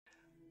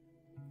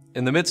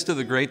In the midst of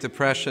the Great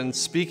Depression,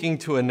 speaking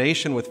to a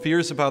nation with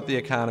fears about the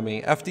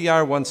economy,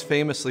 FDR once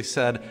famously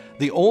said,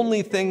 "The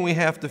only thing we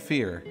have to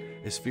fear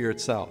is fear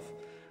itself."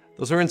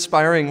 Those are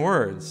inspiring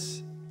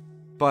words,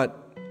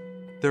 but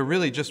they're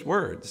really just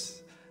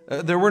words.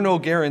 There were no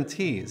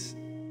guarantees.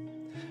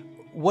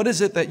 What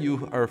is it that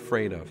you are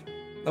afraid of?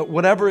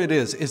 Whatever it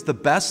is the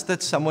best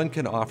that someone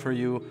can offer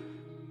you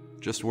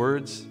just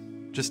words,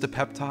 just a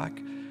pep talk?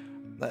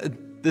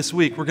 This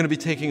week, we're going to be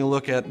taking a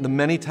look at the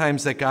many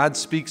times that God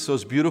speaks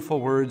those beautiful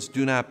words,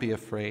 "Do not be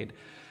afraid."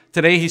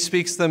 Today, he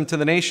speaks them to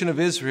the nation of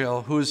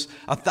Israel, who's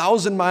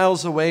 1,000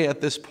 miles away at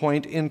this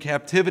point in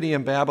captivity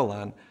in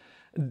Babylon.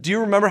 Do you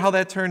remember how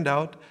that turned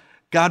out?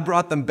 God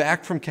brought them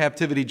back from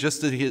captivity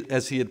just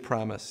as he had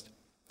promised.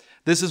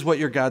 This is what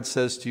your God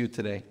says to you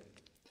today.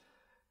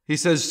 He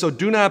says, "So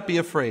do not be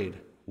afraid."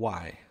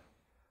 Why?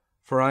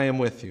 "For I am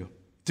with you.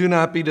 Do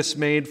not be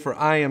dismayed, for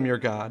I am your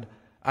God.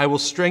 I will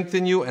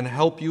strengthen you and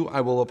help you.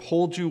 I will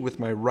uphold you with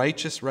my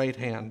righteous right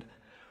hand."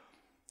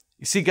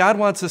 You see, God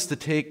wants us to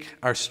take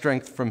our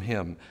strength from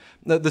him.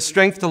 The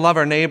strength to love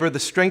our neighbor, the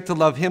strength to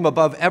love him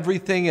above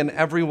everything and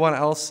everyone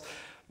else,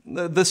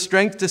 the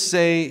strength to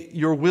say,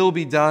 "Your will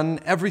be done,"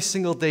 every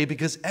single day,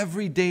 because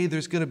every day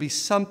there's going to be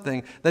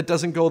something that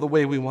doesn't go the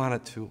way we want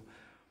it to.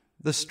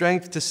 The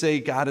strength to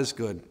say, "God is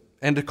good,"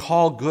 and to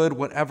call good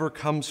whatever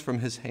comes from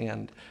his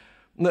hand.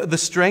 The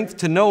strength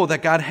to know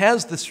that God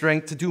has the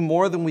strength to do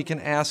more than we can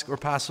ask or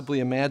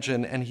possibly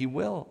imagine, and he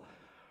will.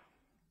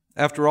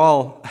 After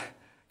all,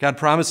 God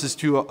promises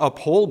to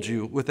uphold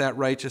you with that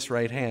righteous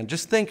right hand.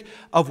 Just think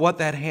of what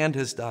that hand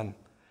has done.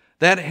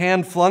 That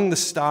hand flung the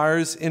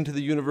stars into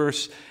the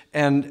universe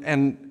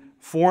and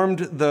formed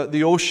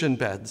the ocean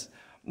beds.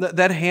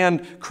 That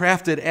hand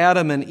crafted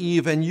Adam and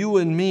Eve and you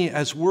and me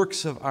as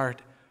works of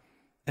art.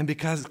 And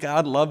because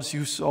God loves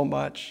you so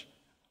much,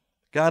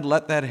 God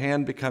let that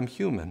hand become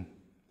human.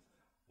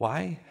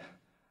 Why?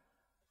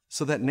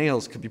 So that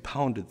nails could be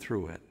pounded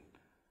through it,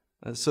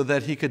 so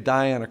that he could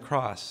die on a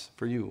cross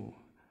for you.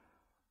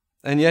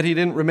 And yet he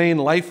didn't remain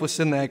lifeless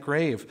in that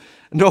grave.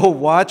 No,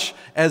 watch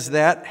as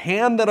that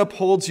hand that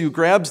upholds you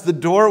grabs the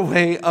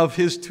doorway of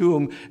his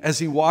tomb as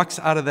he walks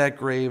out of that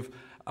grave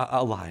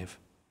alive.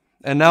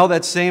 And now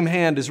that same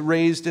hand is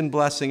raised in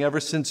blessing ever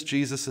since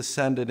Jesus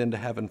ascended into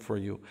heaven for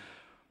you.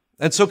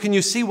 And so can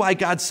you see why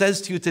God says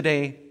to you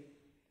today,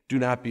 "Do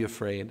not be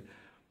afraid"?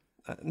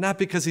 Not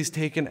because he's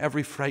taken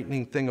every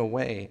frightening thing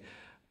away,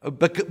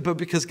 but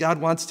because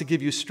God wants to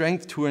give you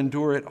strength to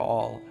endure it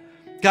all.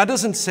 God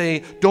doesn't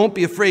say, "Don't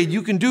be afraid,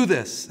 you can do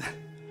this."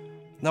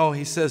 No,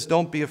 he says,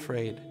 "Don't be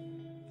afraid.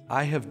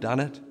 I have done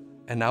it,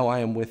 and now I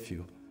am with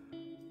you."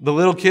 The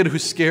little kid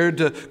who's scared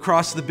to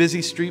cross the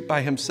busy street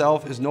by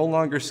himself is no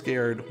longer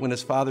scared when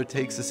his father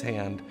takes his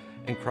hand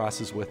and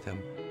crosses with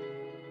him.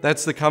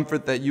 That's the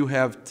comfort that you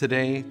have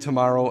today,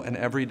 tomorrow, and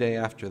every day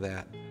after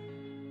that.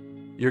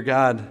 Your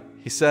God,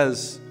 he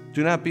says,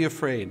 "Do not be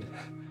afraid.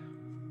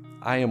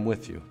 I am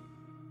with you."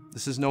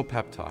 This is no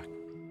pep talk.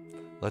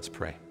 Let's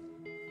pray.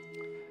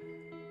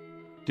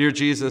 Dear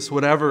Jesus,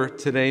 whatever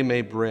today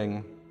may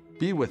bring,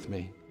 be with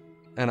me,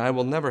 and I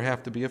will never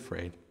have to be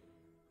afraid.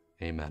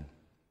 Amen.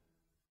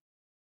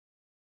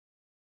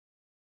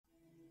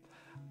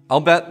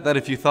 I'll bet that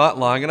if you thought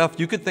long enough,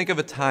 you could think of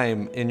a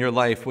time in your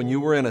life when you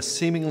were in a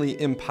seemingly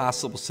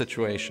impossible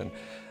situation.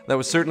 That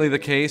was certainly the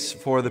case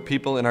for the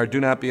people in our Do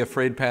Not Be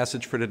Afraid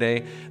passage for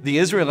today. The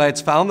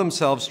Israelites found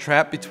themselves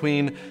trapped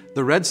between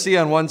the Red Sea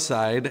on one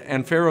side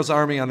and Pharaoh's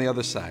army on the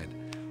other side.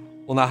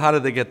 Well, now how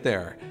did they get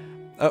there?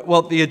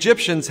 The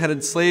Egyptians had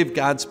enslaved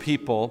God's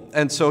people,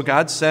 and so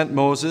God sent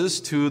Moses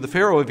to the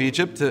Pharaoh of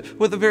Egypt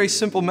with a very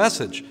simple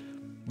message: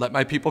 "Let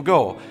my people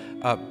go."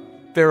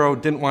 Pharaoh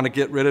didn't want to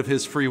get rid of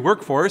his free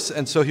workforce,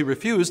 and so he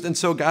refused, and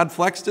so God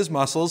flexed his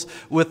muscles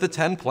with the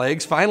 10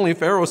 plagues. Finally,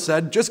 Pharaoh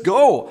said, "Just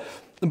go."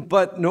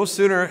 But no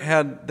sooner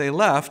had they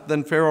left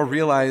than Pharaoh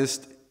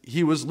realized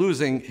he was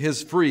losing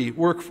his free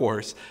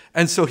workforce.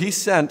 And so he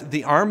sent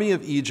the army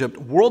of Egypt,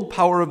 world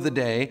power of the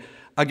day,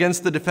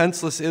 against the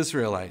defenseless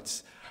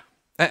Israelites.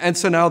 And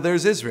so now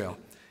there's Israel.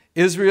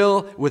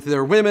 Israel, with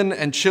their women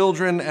and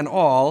children and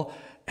all,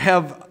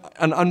 have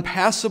an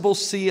unpassable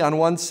sea on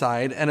one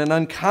side and an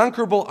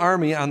unconquerable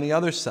army on the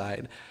other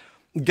side.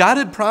 God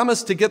had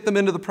promised to get them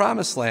into the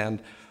promised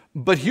land,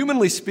 but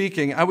humanly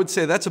speaking, I would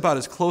say that's about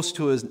as close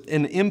to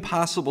an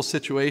impossible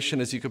situation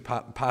as you could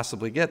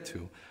possibly get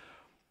to.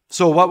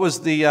 So what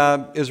was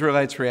the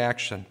Israelites'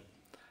 reaction?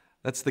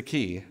 That's the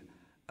key.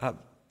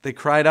 They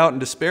cried out in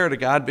despair to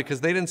God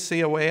because they didn't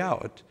see a way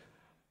out.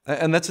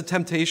 And that's a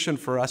temptation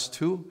for us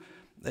too.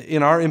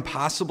 In our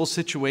impossible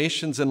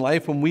situations in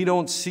life, when we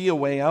don't see a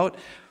way out,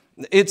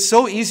 it's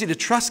so easy to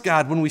trust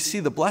God when we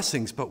see the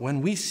blessings, but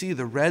when we see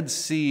the Red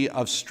Sea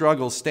of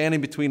struggle standing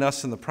between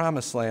us and the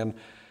promised land,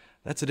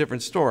 that's a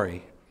different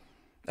story.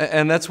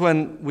 And that's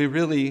when we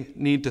really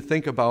need to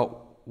think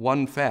about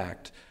one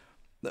fact.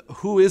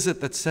 Who is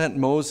it that sent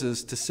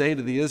Moses to say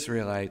to the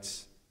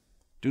Israelites,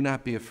 "Do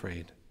not be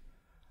afraid.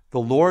 The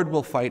Lord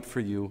will fight for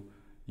you.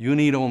 You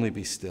need only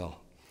be still"?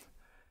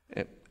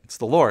 It's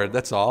the Lord,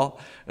 that's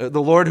all.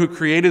 The Lord who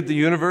created the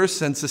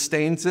universe and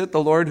sustains it.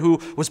 The Lord who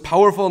was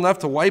powerful enough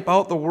to wipe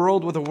out the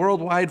world with a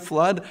worldwide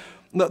flood.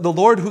 The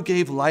Lord who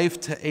gave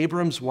life to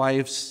Abram's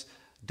wife's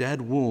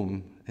dead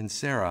womb in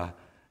Sarah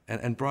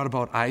and brought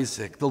about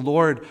Isaac. The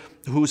Lord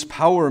whose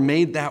power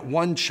made that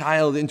one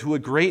child into a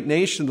great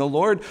nation. The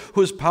Lord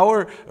whose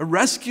power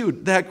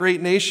rescued that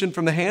great nation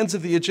from the hands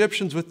of the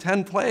Egyptians with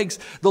 10 plagues.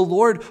 The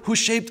Lord who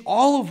shaped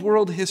all of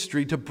world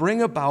history to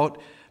bring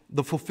about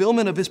the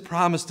fulfillment of his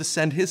promise to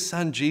send his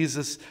son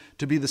Jesus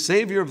to be the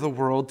Savior of the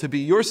world, to be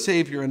your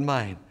Savior and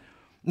mine.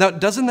 Now,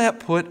 doesn't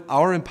that put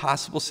our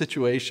impossible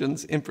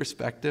situations in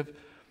perspective?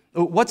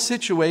 What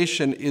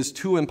situation is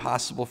too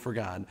impossible for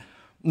God?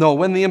 No,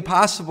 when the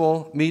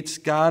impossible meets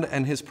God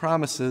and his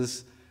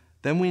promises,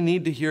 then we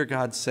need to hear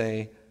God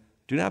say,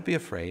 do not be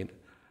afraid.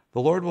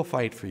 The Lord will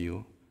fight for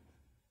you.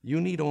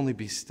 You need only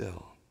be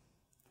still.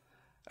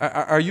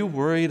 Are you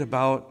worried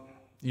about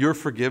your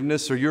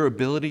forgiveness or your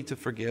ability to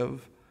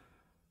forgive?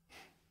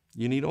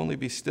 You need only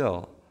be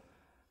still.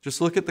 Just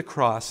look at the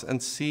cross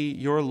and see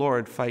your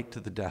Lord fight to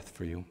the death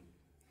for you.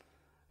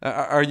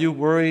 Are you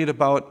worried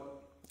about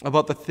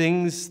the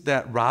things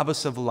that rob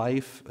us of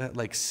life,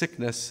 like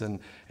sickness and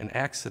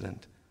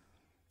accident?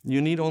 You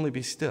need only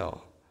be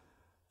still.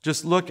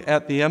 Just look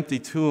at the empty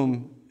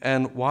tomb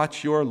and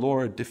watch your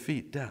Lord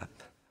defeat death.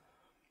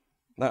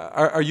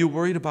 Are you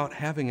worried about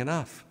having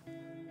enough?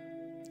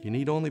 You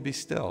need only be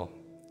still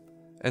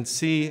and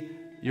see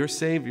your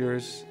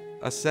Savior's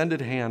ascended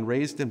hand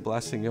raised in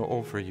blessing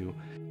over you.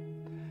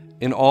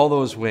 In all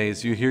those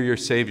ways, you hear your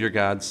Savior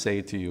God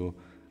say to you,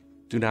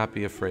 do not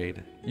be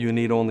afraid. You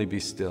need only be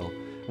still.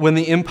 When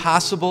the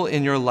impossible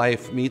in your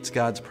life meets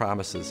God's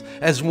promises,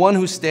 as one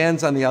who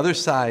stands on the other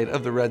side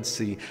of the Red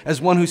Sea,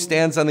 as one who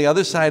stands on the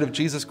other side of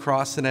Jesus'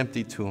 cross and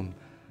empty tomb,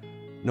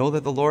 know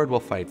that the Lord will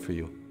fight for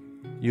you.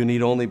 You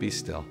need only be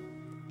still.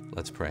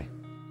 Let's pray.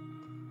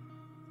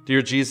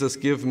 Dear Jesus,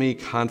 give me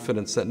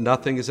confidence that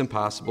nothing is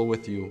impossible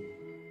with you.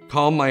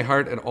 Calm my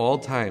heart at all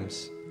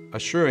times,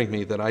 assuring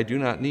me that I do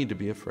not need to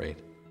be afraid.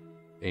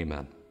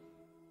 Amen.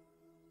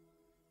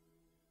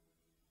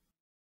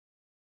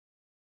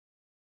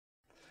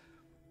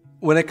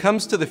 When it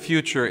comes to the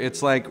future,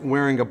 it's like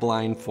wearing a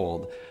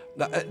blindfold.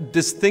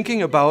 Does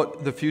thinking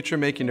about the future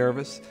make you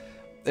nervous?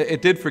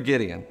 It did for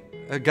Gideon.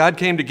 God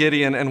came to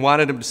Gideon and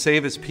wanted him to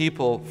save his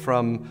people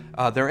from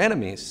their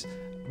enemies.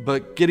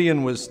 But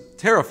Gideon was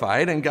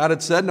terrified, and God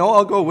had said, no,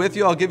 I'll go with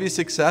you, I'll give you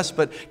success.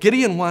 But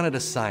Gideon wanted a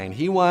sign.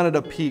 He wanted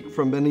a peek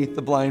from beneath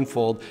the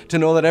blindfold to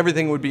know that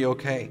everything would be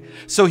okay.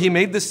 So he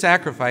made this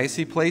sacrifice.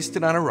 He placed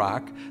it on a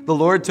rock. The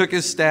Lord took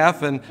his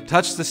staff and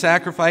touched the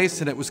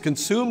sacrifice, and it was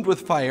consumed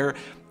with fire.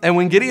 And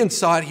when Gideon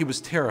saw it, he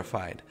was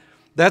terrified.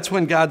 That's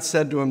when God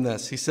said to him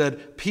this. He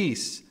said,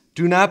 peace,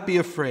 do not be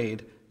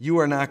afraid. You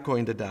are not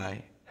going to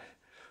die.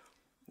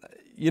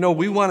 You know,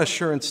 we want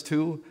assurance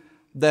too,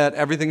 that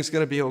everything's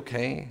going to be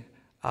okay,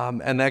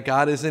 and that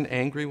God isn't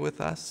angry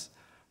with us.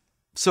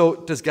 So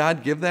does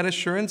God give that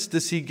assurance?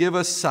 Does he give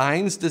us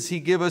signs? Does he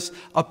give us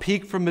a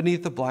peek from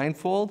beneath the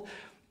blindfold?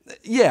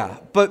 Yeah,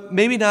 but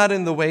maybe not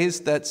in the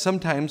ways that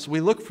sometimes we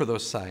look for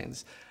those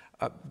signs.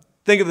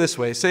 Think of it this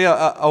way. Say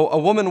a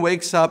woman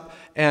wakes up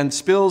and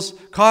spills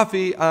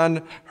coffee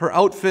on her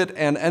outfit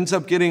and ends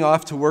up getting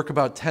off to work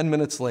about 10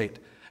 minutes late.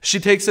 She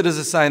takes it as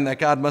a sign that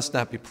God must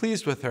not be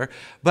pleased with her.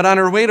 But on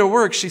her way to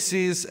work, she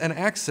sees an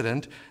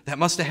accident that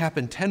must have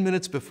happened 10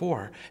 minutes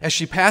before. As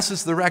she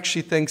passes the wreck,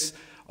 she thinks,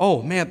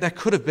 oh man, that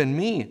could have been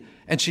me.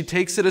 And she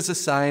takes it as a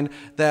sign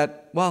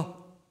that,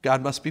 well,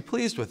 God must be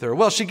pleased with her.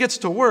 Well, she gets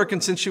to work,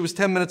 and since she was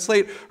 10 minutes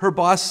late, her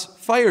boss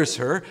fires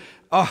her.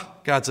 Oh,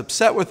 God's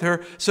upset with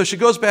her. So she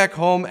goes back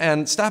home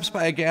and stops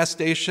by a gas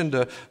station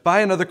to buy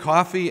another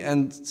coffee,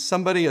 and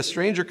a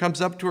stranger comes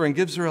up to her and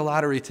gives her a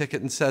lottery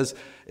ticket and says,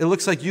 it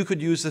looks like you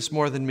could use this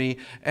more than me.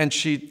 And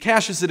she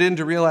cashes it in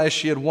to realize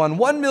she had won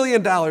 $1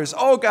 million.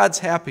 Oh, God's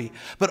happy.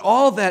 But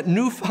all that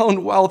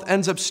newfound wealth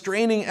ends up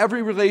straining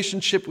every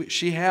relationship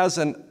she has,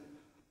 and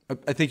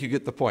I think you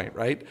get the point,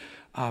 right?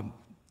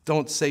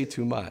 Don't say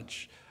too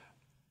much.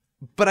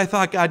 But I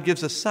thought God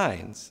gives us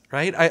signs,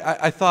 right?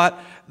 I thought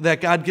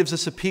that God gives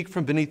us a peek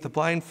from beneath the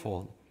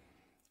blindfold.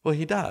 Well,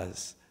 he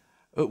does.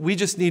 We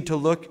just need to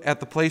look at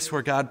the place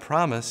where God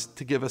promised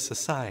to give us a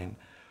sign.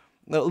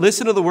 Now,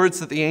 listen to the words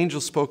that the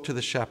angel spoke to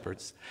the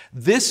shepherds.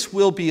 This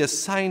will be a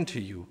sign to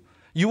you.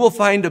 You will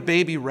find a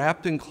baby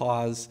wrapped in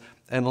cloths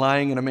and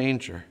lying in a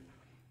manger.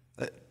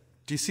 Do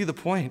you see the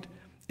point?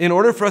 In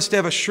order for us to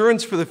have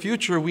assurance for the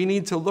future, we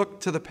need to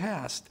look to the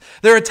past.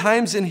 There are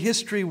times in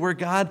history where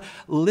God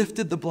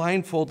lifted the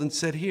blindfold and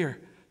said, here,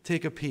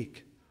 take a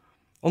peek.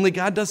 Only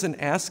God doesn't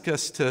ask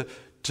us to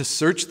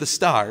search the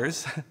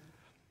stars.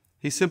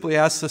 He simply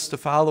asks us to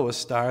follow a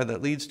star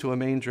that leads to a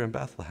manger in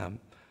Bethlehem.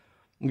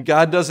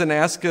 God doesn't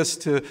ask us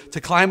to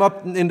climb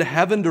up into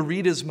heaven to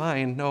read his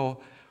mind.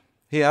 No,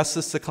 he asks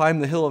us to climb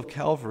the hill of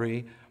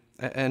Calvary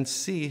and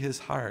see his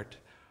heart.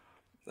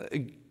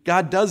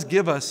 God does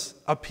give us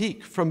a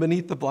peek from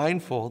beneath the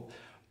blindfold.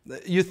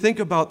 You think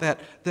about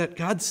that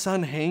God's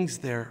Son hangs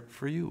there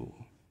for you.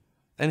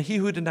 And he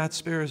who did not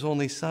spare his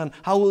only son,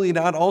 how will he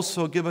not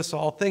also give us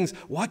all things?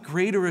 What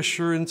greater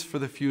assurance for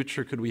the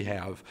future could we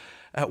have?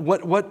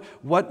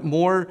 What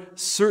more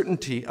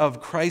certainty of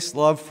Christ's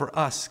love for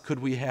us could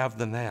we have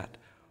than that?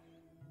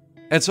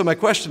 And so my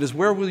question is,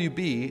 where will you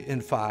be in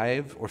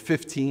 5 or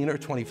 15 or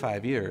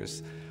 25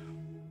 years?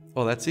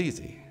 Well, that's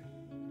easy.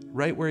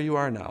 Right where you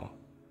are now,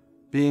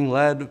 being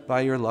led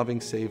by your loving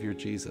Savior,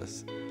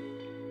 Jesus.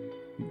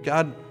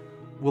 God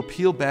will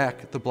peel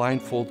back the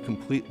blindfold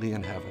completely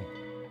in heaven.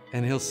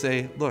 And he'll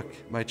say, look,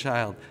 my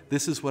child,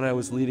 this is what I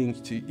was leading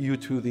you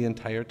to the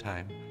entire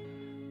time.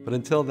 But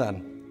until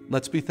then,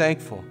 let's be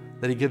thankful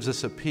that he gives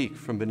us a peek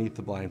from beneath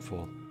the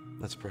blindfold.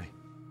 Let's pray.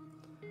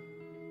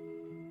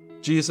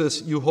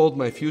 Jesus, you hold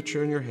my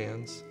future in your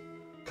hands.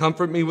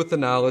 Comfort me with the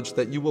knowledge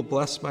that you will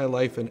bless my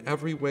life in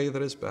every way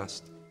that is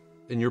best.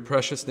 In your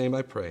precious name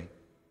I pray.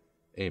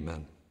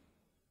 Amen.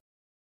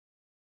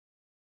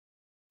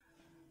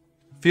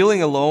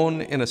 Feeling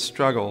alone in a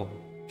struggle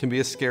can be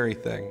a scary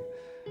thing.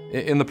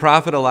 In the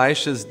prophet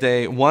Elisha's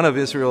day, one of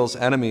Israel's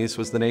enemies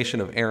was the nation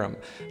of Aram.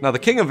 Now, the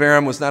king of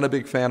Aram was not a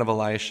big fan of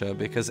Elisha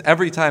because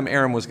every time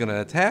Aram was going to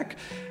attack,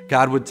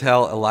 God would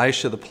tell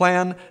Elisha the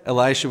plan.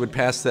 Elisha would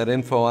pass that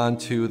info on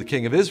to the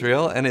king of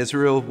Israel, and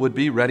Israel would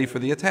be ready for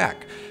the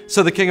attack.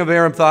 So the king of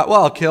Aram thought,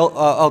 well,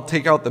 I'll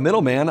take out the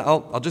middleman.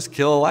 I'll just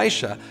kill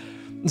Elisha.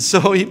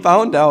 So he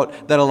found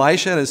out that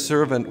Elisha and his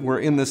servant were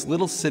in this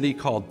little city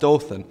called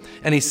Dothan,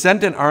 and he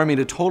sent an army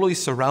to totally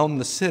surround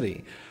the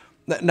city.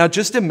 Now,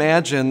 just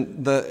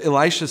imagine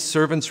Elisha's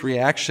servant's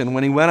reaction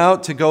when he went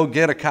out to go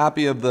get a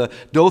copy of the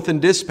Dothan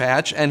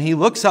Dispatch, and he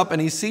looks up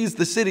and he sees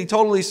the city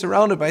totally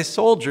surrounded by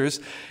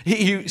soldiers.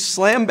 He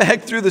slammed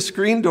back through the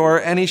screen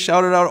door and he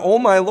shouted out, "Oh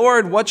my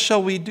Lord, what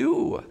shall we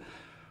do?"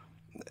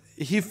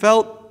 He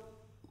felt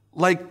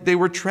like they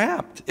were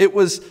trapped. It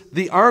was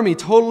the army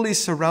totally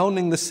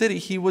surrounding the city.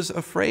 He was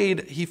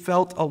afraid. He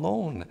felt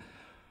alone.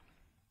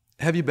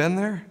 Have you been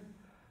there?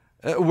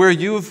 Where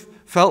you've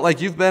felt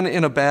like you've been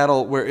in a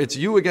battle where it's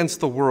you against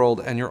the world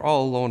and you're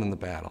all alone in the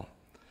battle.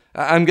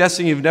 I'm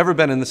guessing you've never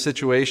been in the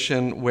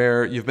situation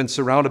where you've been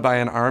surrounded by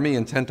an army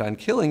intent on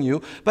killing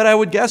you, but I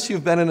would guess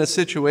you've been in a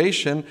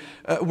situation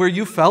where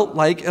you felt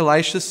like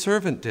Elisha's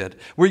servant did,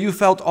 where you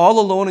felt all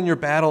alone in your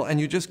battle and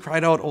you just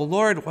cried out, "Oh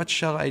Lord, what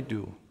shall I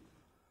do?"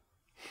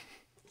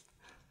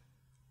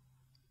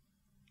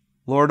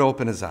 Lord,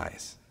 open his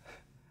eyes.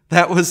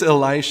 That was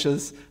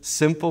Elisha's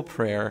simple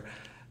prayer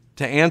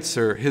to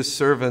answer his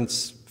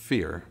servant's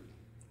fear.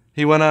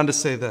 He went on to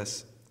say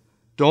this,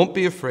 "Don't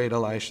be afraid,"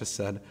 Elisha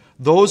said.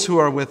 "Those who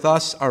are with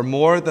us are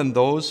more than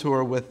those who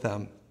are with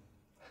them."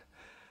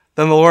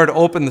 Then the Lord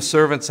opened the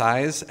servant's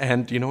eyes,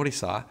 and do you know what he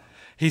saw?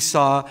 He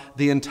saw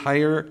the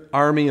entire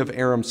army of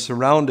Aram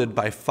surrounded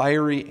by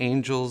fiery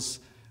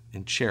angels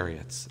and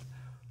chariots.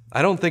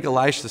 I don't think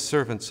Elisha's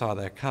servant saw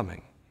that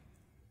coming.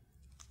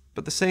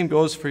 But the same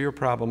goes for your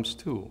problems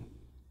too.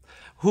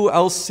 Who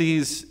else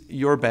sees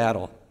your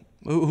battle?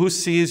 Who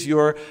sees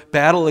your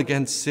battle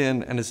against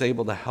sin and is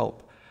able to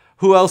help?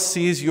 Who else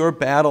sees your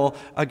battle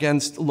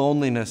against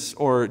loneliness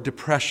or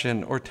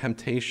depression or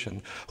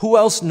temptation? Who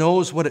else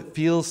knows what it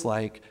feels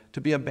like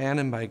to be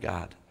abandoned by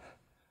God?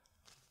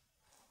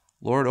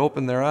 Lord,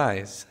 open their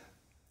eyes.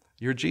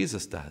 Your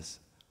Jesus does.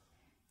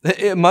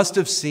 It must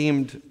have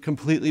seemed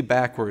completely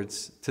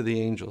backwards to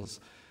the angels.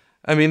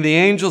 I mean, the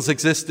angels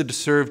existed to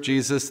serve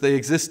Jesus. They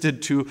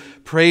existed to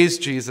praise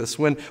Jesus.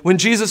 When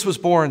Jesus was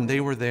born, they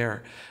were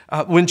there.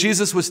 When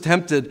Jesus was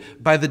tempted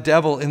by the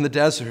devil in the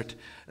desert,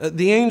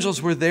 the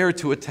angels were there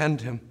to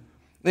attend him.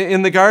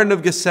 In the Garden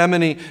of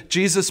Gethsemane,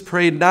 Jesus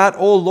prayed not,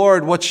 "Oh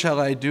Lord, what shall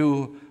I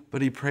do?"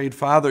 But he prayed,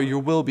 "Father, your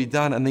will be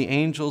done." And the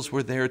angels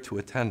were there to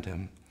attend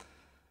him.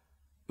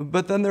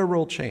 But then their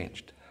role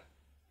changed.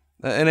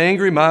 An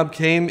angry mob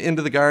came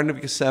into the Garden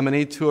of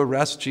Gethsemane to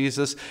arrest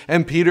Jesus,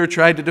 and Peter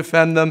tried to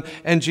defend them,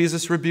 and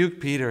Jesus rebuked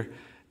Peter.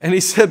 And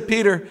he said,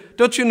 "Peter,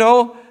 don't you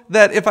know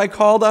that if I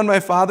called on my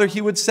Father,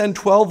 he would send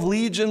 12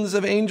 legions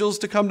of angels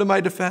to come to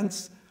my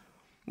defense?"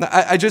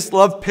 I just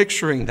love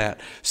picturing that.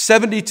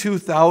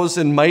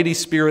 72,000 mighty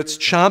spirits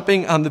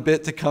chomping on the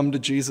bit to come to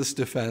Jesus'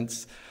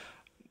 defense.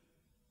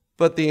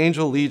 But the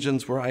angel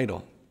legions were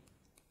idle.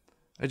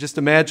 I just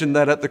imagine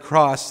that at the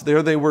cross,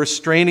 there they were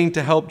straining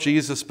to help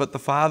Jesus, but the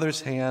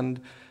Father's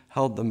hand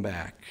held them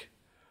back.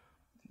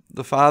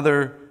 The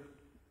Father,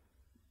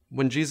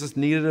 when Jesus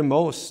needed him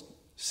most,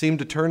 seemed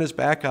to turn his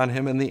back on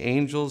him, and the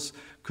angels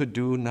could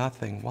do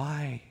nothing.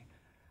 Why?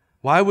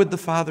 Why would the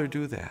Father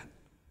do that?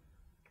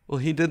 Well,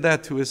 he did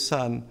that to his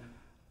Son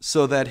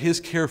so that his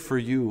care for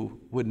you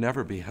would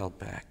never be held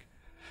back,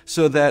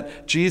 so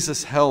that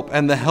Jesus' help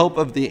and the help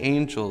of the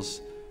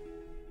angels,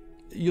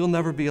 you'll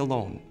never be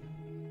alone.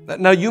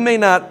 Now, you may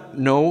not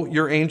know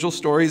your angel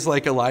stories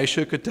like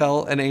Elisha could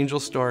tell an angel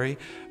story,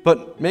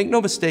 but make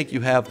no mistake,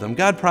 you have them.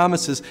 God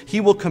promises he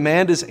will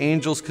command his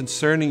angels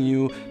concerning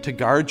you to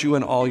guard you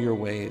in all your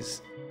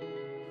ways.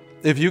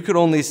 If you could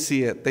only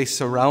see it, they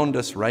surround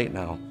us right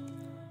now.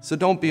 So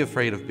don't be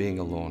afraid of being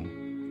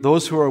alone.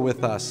 Those who are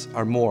with us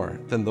are more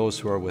than those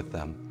who are with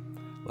them.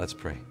 Let's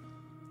pray.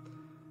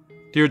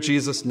 Dear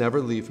Jesus, never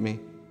leave me.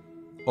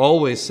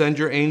 Always send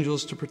your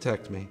angels to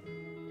protect me.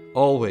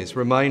 Always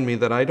remind me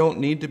that I don't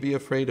need to be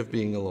afraid of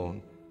being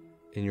alone.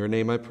 In your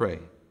name I pray.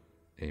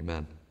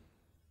 Amen.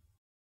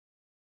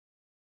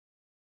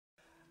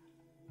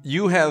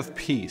 You have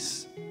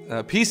peace.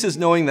 Peace is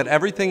knowing that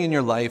everything in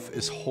your life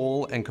is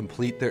whole and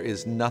complete. There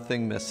is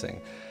nothing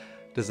missing.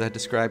 Does that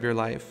describe your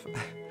life?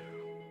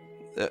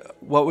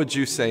 What would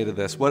you say to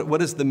this?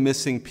 What is the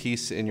missing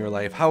piece in your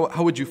life?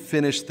 How would you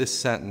finish this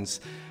sentence?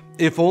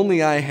 If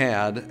only I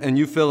had, and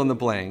you fill in the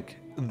blank,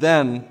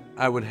 then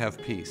I would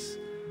have peace.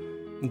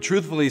 And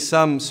truthfully,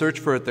 some search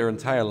for it their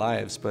entire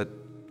lives, but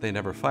they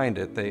never find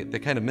it. They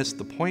kind of miss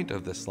the point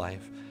of this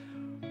life.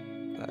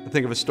 I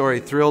think of a story,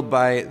 thrilled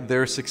by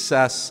their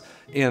success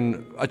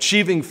in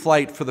achieving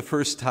flight for the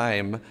first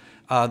time.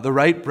 The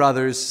Wright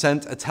brothers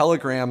sent a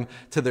telegram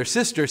to their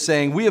sister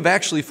saying, "We have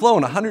actually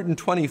flown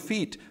 120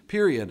 feet,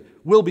 period.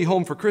 We'll be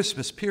home for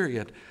Christmas,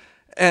 period."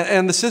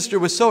 And the sister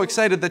was so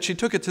excited that she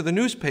took it to the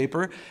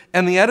newspaper,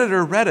 and the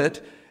editor read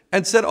it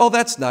and said, "Oh,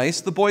 that's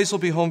nice. The boys will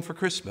be home for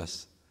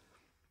Christmas."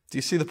 Do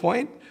you see the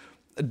point?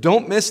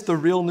 Don't miss the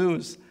real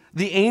news.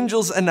 The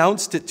angels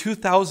announced it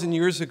 2,000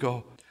 years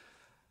ago.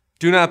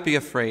 Do not be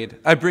afraid.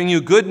 I bring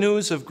you good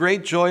news of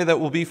great joy that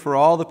will be for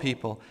all the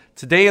people.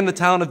 Today in the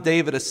town of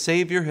David, a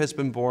Savior has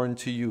been born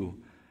to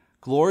you.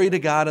 Glory to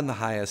God in the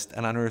highest,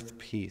 and on earth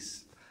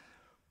peace.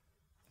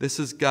 This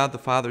is God the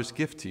Father's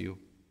gift to you.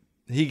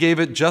 He gave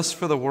it just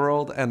for the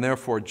world and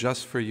therefore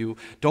just for you.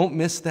 Don't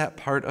miss that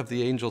part of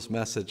the angel's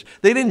message.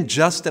 They didn't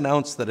just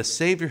announce that a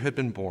Savior had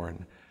been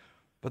born,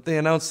 but they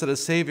announced that a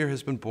Savior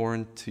has been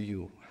born to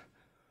you.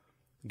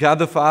 God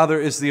the Father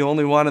is the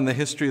only one in the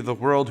history of the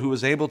world who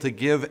was able to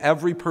give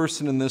every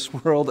person in this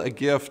world a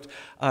gift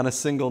on a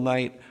single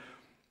night.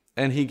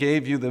 And he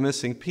gave you the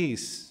missing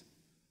piece,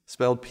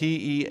 spelled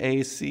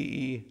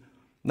P-E-A-C-E.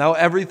 Now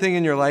everything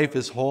in your life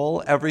is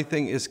whole,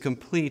 everything is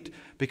complete,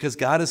 because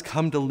God has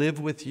come to live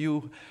with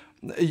you.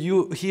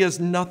 He has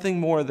nothing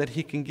more that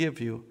he can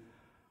give you.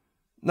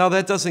 Now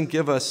that doesn't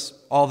give us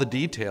all the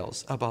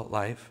details about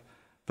life,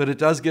 but it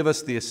does give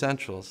us the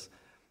essentials.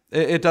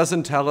 It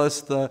doesn't tell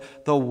us the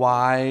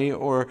why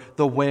or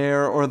the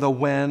where or the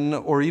when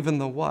or even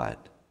the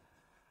what,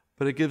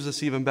 but it gives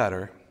us even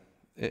better.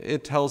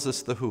 It tells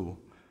us the who.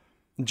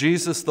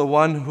 Jesus, the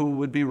one who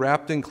would be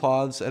wrapped in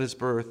cloths at his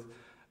birth,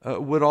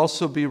 would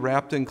also be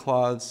wrapped in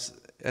cloths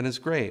at his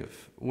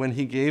grave when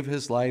he gave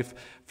his life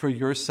for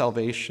your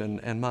salvation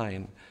and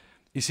mine.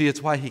 You see,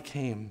 it's why he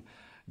came.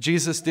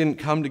 Jesus didn't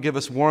come to give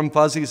us warm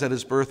fuzzies at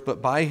his birth,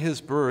 but by his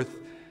birth,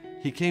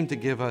 he came to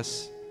give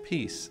us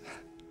peace.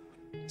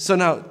 So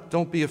now,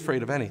 don't be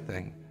afraid of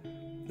anything.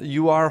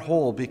 You are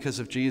whole because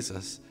of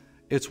Jesus.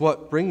 It's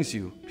what brings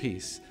you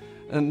peace.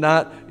 And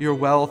not your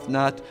wealth,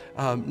 not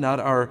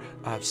our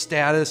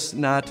status,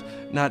 not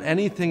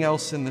anything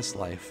else in this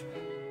life.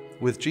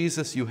 With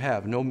Jesus, you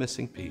have no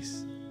missing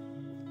piece.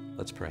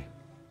 Let's pray.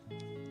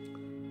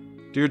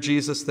 Dear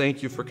Jesus,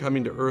 thank you for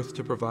coming to earth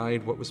to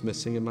provide what was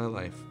missing in my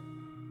life.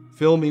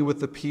 Fill me with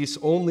the peace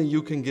only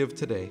you can give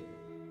today.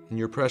 In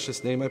your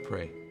precious name I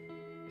pray.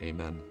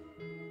 Amen.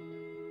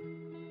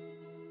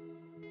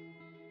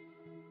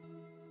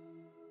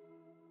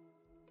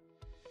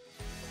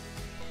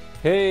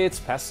 Hey, it's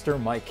Pastor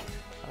Mike.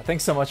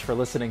 Thanks so much for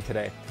listening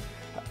today.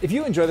 If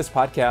you enjoy this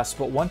podcast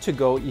but want to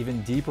go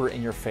even deeper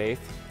in your faith,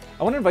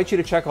 I want to invite you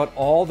to check out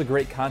all the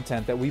great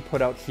content that we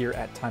put out here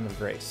at Time of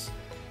Grace.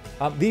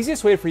 The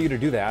easiest way for you to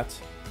do that,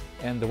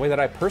 and the way that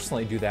I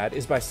personally do that,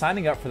 is by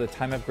signing up for the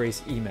Time of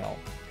Grace email.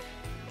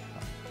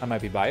 I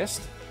might be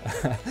biased,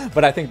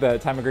 but I think the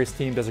Time of Grace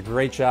team does a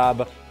great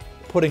job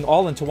putting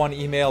all into one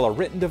email: a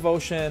written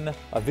devotion,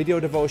 a video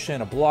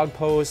devotion, a blog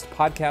post,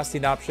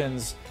 podcasting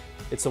options.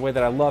 It's the way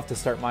that I love to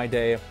start my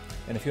day,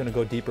 and if you want to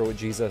go deeper with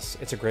Jesus,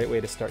 it's a great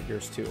way to start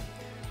yours too.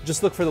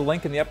 Just look for the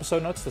link in the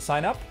episode notes to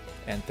sign up,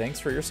 and thanks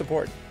for your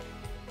support.